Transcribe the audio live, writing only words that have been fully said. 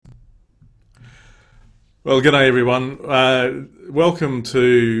Well, good day, everyone. Welcome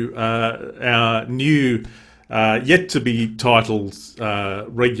to our new, yet to be titled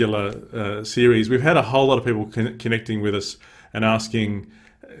regular series. We've had a whole lot of people connecting with us and asking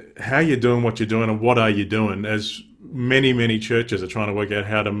how you're doing, what you're doing, and what are you doing, as many churches are trying to work out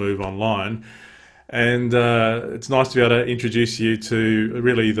how to move online. And it's nice to be able to introduce you to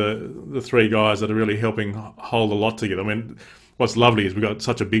really the three guys that are really helping hold a lot together. I mean, what's lovely is we've got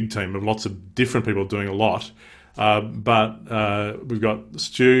such a big team of lots of different people doing a lot. But we've got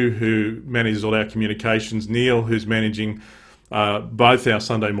Stu, who manages all our communications, Neil, who's managing both our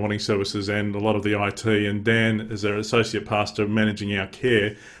Sunday morning services and a lot of the IT, and Dan is our associate pastor managing our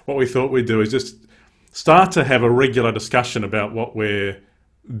care. What we thought we'd do is just start to have a regular discussion about what we're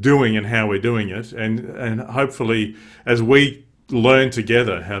doing and how we're doing it, and hopefully as we learn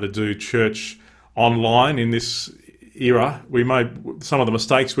together how to do church online in this era, we may some of the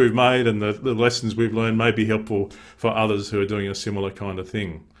mistakes we've made and the lessons we've learned may be helpful for others who are doing a similar kind of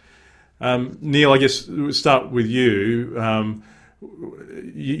thing. Neil, I guess we'll start with you. I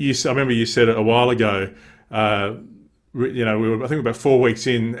remember you said it a while ago. We were, I think, about 4 weeks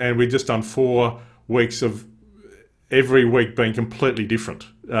in, and we'd just done 4 weeks of every week being completely different.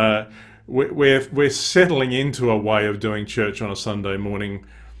 We're settling into a way of doing church on a Sunday morning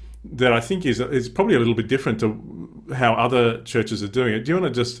that I think is probably a little bit different to how other churches are doing it. Do you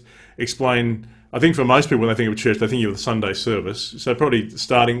want to just explain? I think for most people, when they think of church, they think of the Sunday service. So probably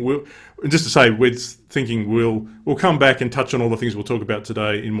starting, just to say, we're thinking we'll come back and touch on all the things we'll talk about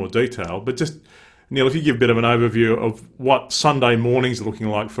today in more detail. But just, Neil, if you give a bit of an overview of what Sunday mornings are looking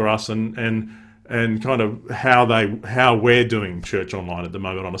like for us, and kind of how we're doing church online at the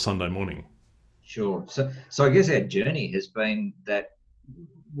moment on a Sunday morning. Sure. So I guess our journey has been that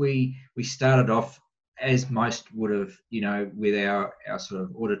we started off as most would have, with our sort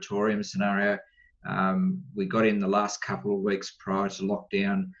of auditorium scenario. We got in the last couple of weeks prior to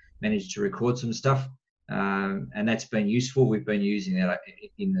lockdown, managed to record some stuff, and that's been useful. We've been using that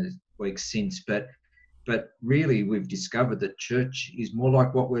in the weeks since, but really we've discovered that church is more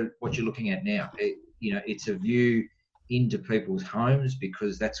like what you're looking at now. It's a view into people's homes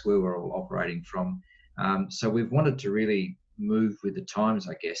because that's where we're all operating from. So we've wanted to really move with the times,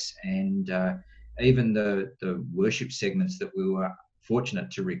 I guess, and even the worship segments that we were fortunate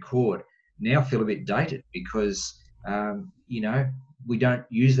to record now feel a bit dated because we don't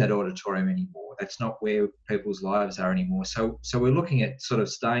use that auditorium anymore. That's not where people's lives are anymore. So we're looking at sort of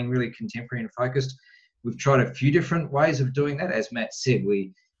staying really contemporary and focused. We've tried a few different ways of doing that. As Matt said,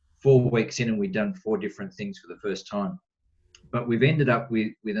 4 weeks in and we've done 4 different things for the first time. But we've ended up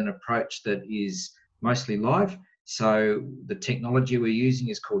with an approach that is mostly live. So the technology we're using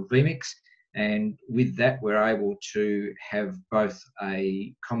is called vMix. And with that, we're able to have both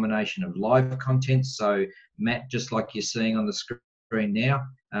a combination of live content. So Matt, just like you're seeing on the screen now,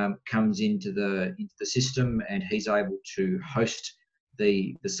 comes into the system, and he's able to host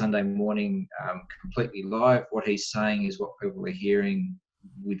the Sunday morning completely live. What he's saying is what people are hearing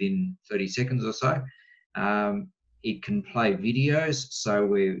within 30 seconds or so. It can play videos.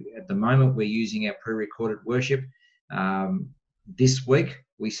 So at the moment we're using our pre-recorded worship. This week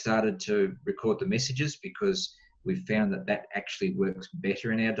we started to record the messages because we found that actually works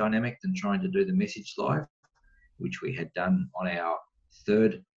better in our dynamic than trying to do the message live, which we had done on our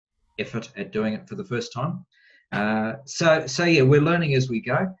third effort at doing it for the first time. So yeah, we're learning as we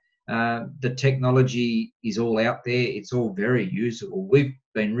go. The technology is all out there. It's all very usable. We've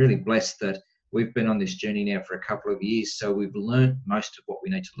been really blessed that we've been on this journey now for a couple of years. So we've learned most of what we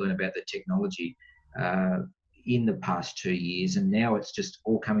need to learn about the technology in the past 2 years. And now it's just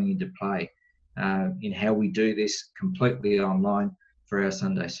all coming into play in how we do this completely online for our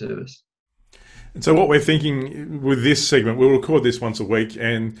Sunday service. And so what we're thinking with this segment, we'll record this once a week,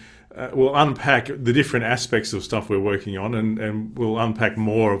 and we'll unpack the different aspects of stuff we're working on, and we'll unpack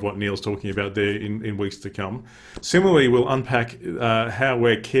more of what Neil's talking about there in weeks to come. Similarly, we'll unpack how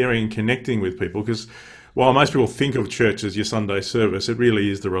we're caring, connecting with people, because while most people think of church as your Sunday service, it really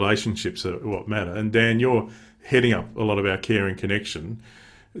is the relationships that are what matter. And Dan, you're heading up a lot of our care and connection.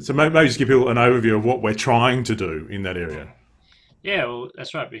 So maybe just give people an overview of what we're trying to do in that area. Yeah, well,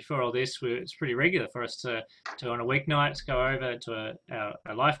 that's right. Before all this, it's pretty regular for us to on a weeknight go over to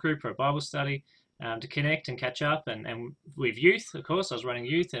a life group or a Bible study to connect and catch up. And with youth, of course, I was running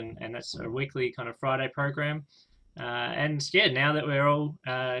youth, and that's a weekly kind of Friday program. And yeah, now that we're all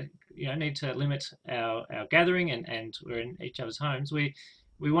need to limit our gathering and we're in each other's homes, we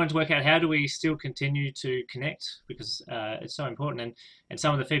wanted to work out how do we still continue to connect because it's so important. And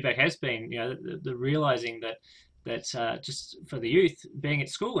some of the feedback has been the realizing that that's just for the youth being at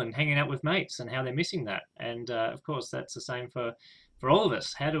school and hanging out with mates and how they're missing that. And of course, that's the same for all of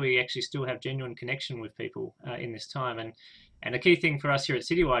us. How do we actually still have genuine connection with people in this time? And the key thing for us here at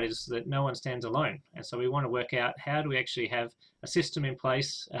Citywide is that no one stands alone. And so we want to work out how do we actually have a system in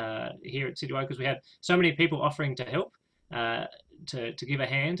place here at Citywide, because we have so many people offering to help, to give a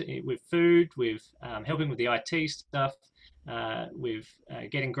hand with food, with helping with the IT stuff, with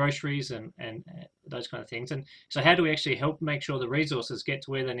getting groceries and those kind of things. And so how do we actually help make sure the resources get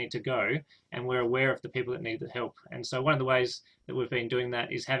to where they need to go, and we're aware of the people that need the help? And so one of the ways that we've been doing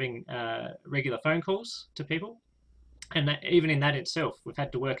that is having regular phone calls to people. And that, even in that itself, we've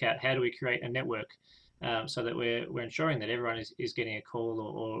had to work out how do we create a network so that we're ensuring that everyone is getting a call,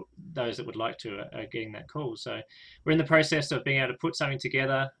 or those that would like to are getting that call. So we're in the process of being able to put something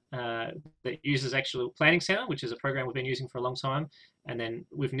together that uses actual Planning Center, which is a program we've been using for a long time. And then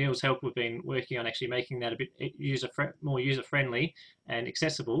with Neil's help, we've been working on actually making that a bit more user-friendly and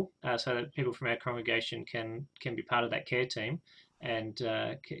accessible, so that people from our congregation can be part of that care team and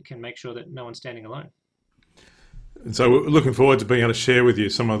can make sure that no one's standing alone. And so we're looking forward to being able to share with you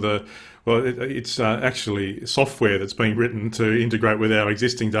some of the, well, it's actually software that's being written to integrate with our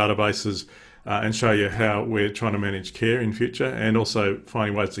existing databases and show you how we're trying to manage care in future, and also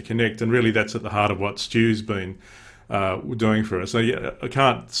finding ways to connect. And really that's at the heart of what Stu's been doing for us. So yeah, I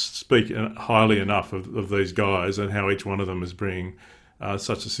can't speak highly enough of these guys and how each one of them is bringing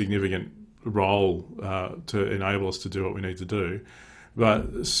such a significant role to enable us to do what we need to do.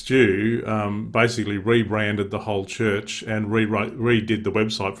 But Stu basically rebranded the whole church and redid the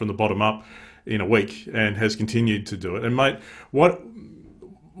website from the bottom up in a week, and has continued to do it. And mate, what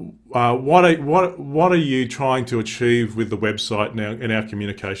are you trying to achieve with the website now in our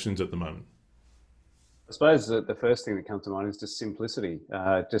communications at the moment? I suppose the first thing that comes to mind is just simplicity.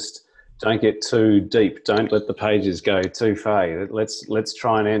 Just don't get too deep. Don't let the pages go too far. Let's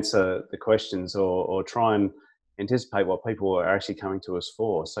try and answer the questions, or try and anticipate what people are actually coming to us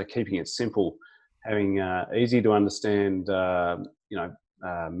for. So keeping it simple, having easy to understand,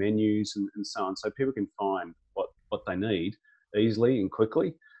 menus and so on, so people can find what they need easily and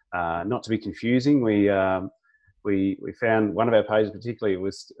quickly. Not to be confusing, we found one of our pages particularly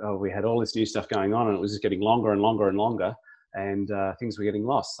was we had all this new stuff going on, and it was just getting longer and longer and longer, and things were getting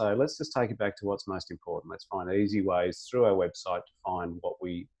lost. So let's just take it back to what's most important. Let's find easy ways through our website to find what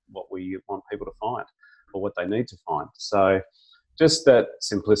we want people to find, or what they need to find. So just that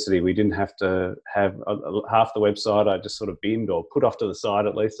simplicity. We didn't have to have half the website I just sort of binned or put off to the side,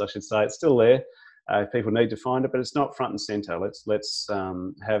 at least I should say. It's still there. People need to find it, but it's not front and center. Let's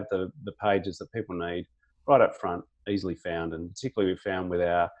have the pages that people need right up front, easily found. And particularly we found with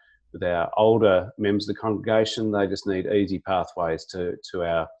our older members of the congregation, they just need easy pathways to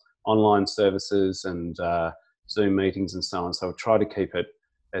our online services and Zoom meetings and so on. So we'll try to keep it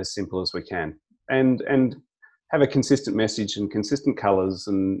as simple as we can. And have a consistent message and consistent colours,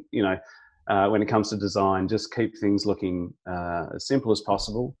 and when it comes to design, just keep things looking as simple as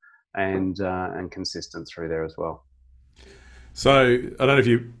possible and consistent through there as well. So I don't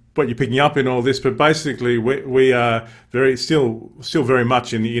know what you're picking up in all this, but basically we are still very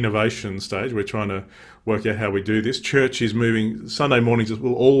much in the innovation stage. We're trying to work out how we do this. Church is moving. Sunday mornings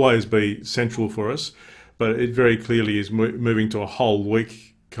will always be central for us, but it very clearly is moving to a whole week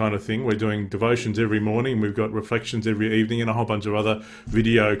kind of thing. We're doing devotions every morning. We've got reflections every evening, and a whole bunch of other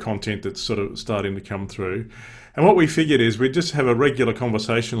video content that's sort of starting to come through. And what we figured is we'd just have a regular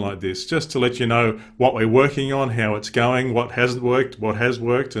conversation like this, just to let you know what we're working on, how it's going, what hasn't worked, what has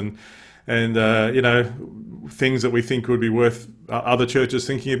worked, and things that we think would be worth other churches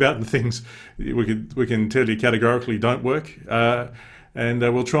thinking about, and things we can tell you categorically don't work. And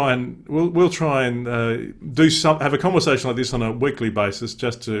we'll try and have a conversation like this on a weekly basis,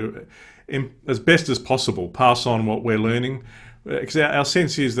 just to, as best as possible, pass on what we're learning. Because our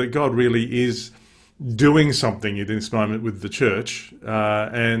sense is that God really is doing something in this moment with the church,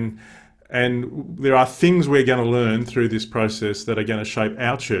 and there are things we're going to learn through this process that are going to shape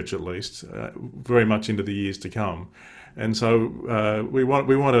our church, at least, very much into the years to come. And so we want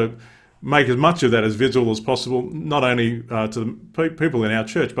to make as much of that as visible as possible, not only to the people in our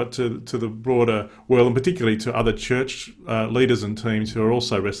church, but to the broader world, and particularly to other church leaders and teams who are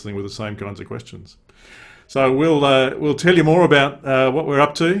also wrestling with the same kinds of questions. So we'll tell you more about what we're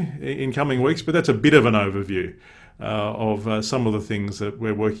up to in coming weeks, but that's a bit of an overview of some of the things that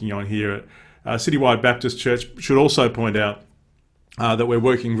we're working on here at Citywide Baptist Church. Should also point out that we're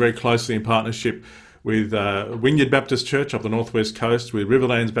working very closely in partnership with Wynyard Baptist Church up the northwest coast, with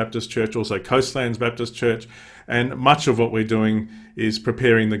Riverlands Baptist Church, also Coastlands Baptist Church, and much of what we're doing is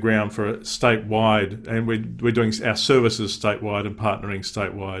preparing the ground for statewide, and we're doing our services statewide and partnering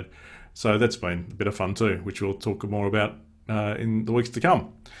statewide. So that's been a bit of fun too, which we'll talk more about in the weeks to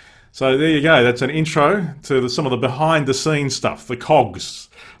come. So there you go. That's an intro to some of the behind-the-scenes stuff, the cogs,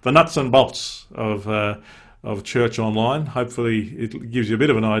 the nuts and bolts of Church Online. Hopefully it gives you a bit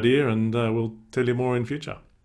of an idea, and we'll tell you more in future.